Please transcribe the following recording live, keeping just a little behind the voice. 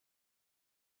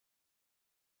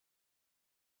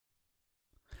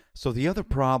So the other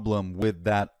problem with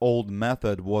that old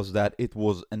method was that it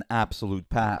was an absolute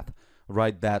path,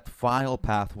 right? That file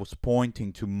path was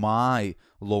pointing to my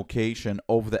location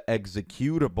of the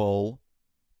executable,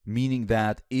 meaning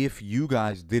that if you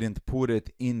guys didn't put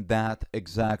it in that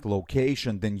exact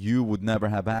location, then you would never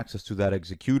have access to that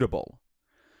executable.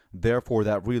 Therefore,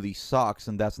 that really sucks,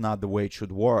 and that's not the way it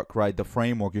should work, right? The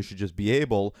framework, you should just be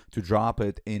able to drop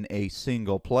it in a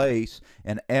single place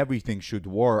and everything should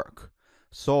work.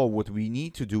 So what we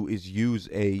need to do is use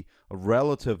a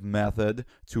relative method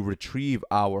to retrieve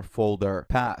our folder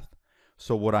path.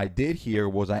 So what I did here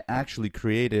was I actually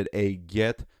created a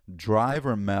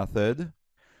getDriver method,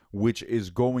 which is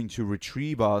going to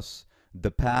retrieve us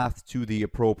the path to the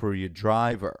appropriate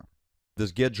driver.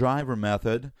 This getDriver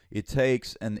method, it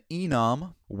takes an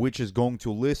enum, which is going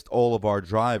to list all of our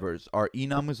drivers. Our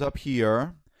enum is up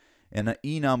here, and an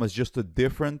enum is just a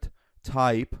different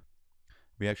type.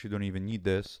 We actually don't even need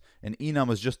this. An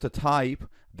enum is just a type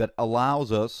that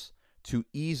allows us to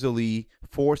easily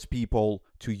force people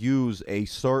to use a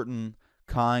certain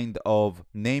kind of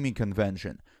naming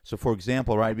convention. So for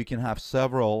example, right, we can have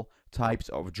several types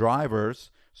of drivers.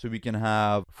 So we can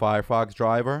have Firefox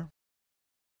driver.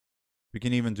 We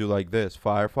can even do like this,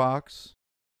 Firefox.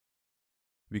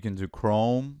 We can do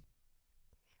Chrome.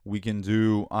 We can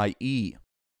do IE.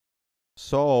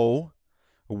 So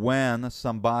when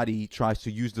somebody tries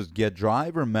to use this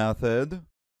getDriver method,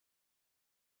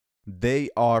 they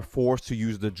are forced to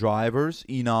use the drivers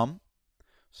enum.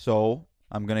 So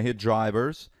I'm going to hit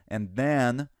drivers, and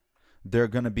then they're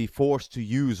going to be forced to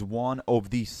use one of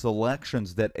these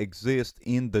selections that exist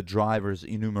in the drivers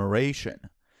enumeration.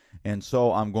 And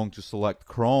so I'm going to select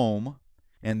Chrome,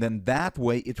 and then that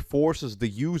way it forces the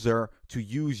user to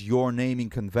use your naming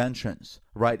conventions,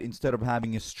 right? Instead of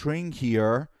having a string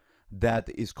here that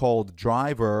is called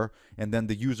driver, and then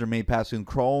the user may pass in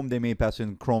Chrome, they may pass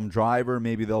in Chrome driver,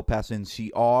 maybe they'll pass in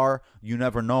CR, you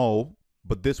never know.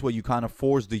 But this way you kind of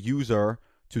force the user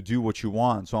to do what you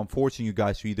want. So I'm forcing you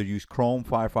guys to either use Chrome,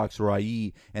 Firefox, or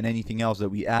IE, and anything else that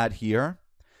we add here.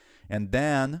 And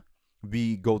then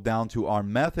we go down to our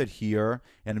method here,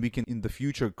 and we can in the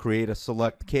future create a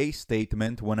select case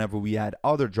statement whenever we add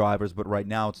other drivers, but right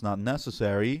now it's not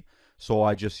necessary. So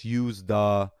I just use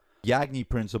the Yagni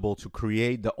principle to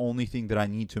create the only thing that I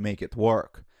need to make it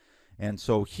work. And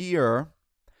so here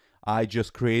I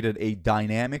just created a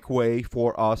dynamic way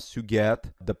for us to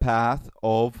get the path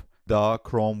of the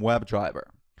Chrome WebDriver.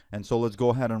 And so let's go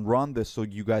ahead and run this so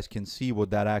you guys can see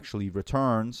what that actually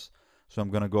returns. So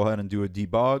I'm going to go ahead and do a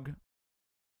debug.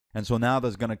 And so now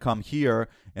that's going to come here,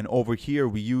 and over here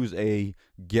we use a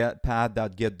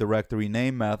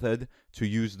getpath.getDirectoryName method to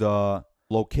use the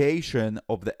location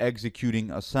of the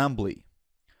executing assembly.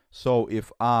 So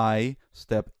if I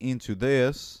step into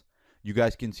this, you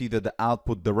guys can see that the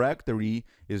output directory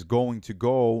is going to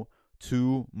go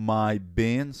to my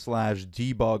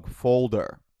bin/debug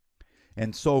folder.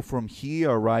 And so from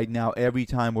here right now, every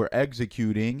time we're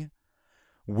executing,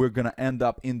 we're going to end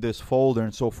up in this folder.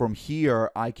 And so from here,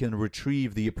 I can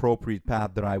retrieve the appropriate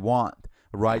path that I want,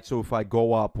 right? So if I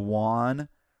go up 1,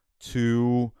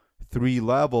 2, 3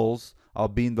 levels, I'll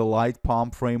be in the Light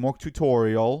Palm Framework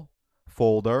tutorial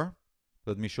folder.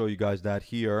 Let me show you guys that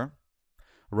here,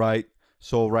 right?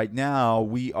 So right now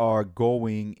we are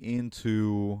going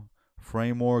into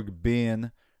framework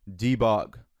bin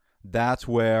debug. That's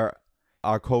where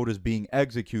our code is being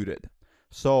executed.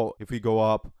 So if we go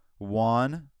up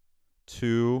 1,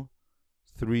 2,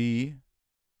 3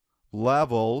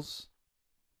 levels,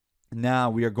 now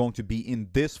we are going to be in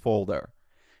this folder.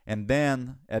 And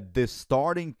then at this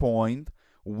starting point,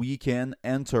 we can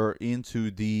enter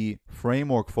into the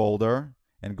framework folder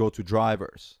and go to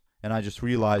drivers. And I just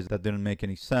realized that didn't make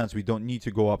any sense. We don't need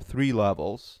to go up 3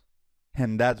 levels.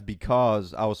 And that's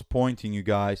because I was pointing you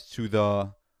guys to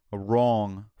the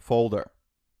wrong folder.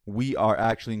 We are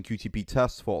actually in QTP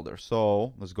test folder.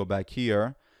 So let's go back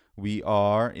here. We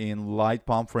are in Light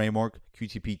Palm Framework,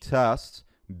 QTP tests,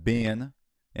 bin,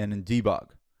 and in debug.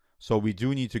 So we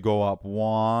do need to go up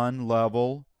 1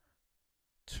 level,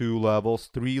 2 levels,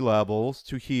 3 levels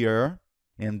to here.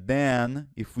 And then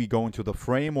if we go into the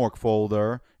framework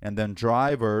folder and then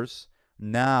drivers,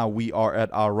 now we are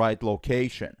at our right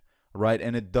location, right?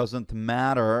 And it doesn't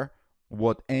matter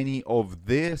what any of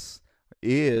this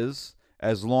is,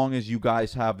 as long as you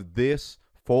guys have this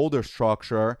folder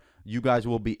structure, you guys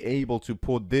will be able to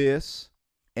put this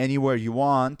anywhere you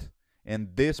want,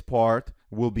 and this part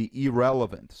will be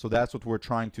irrelevant. So that's what we're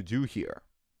trying to do here.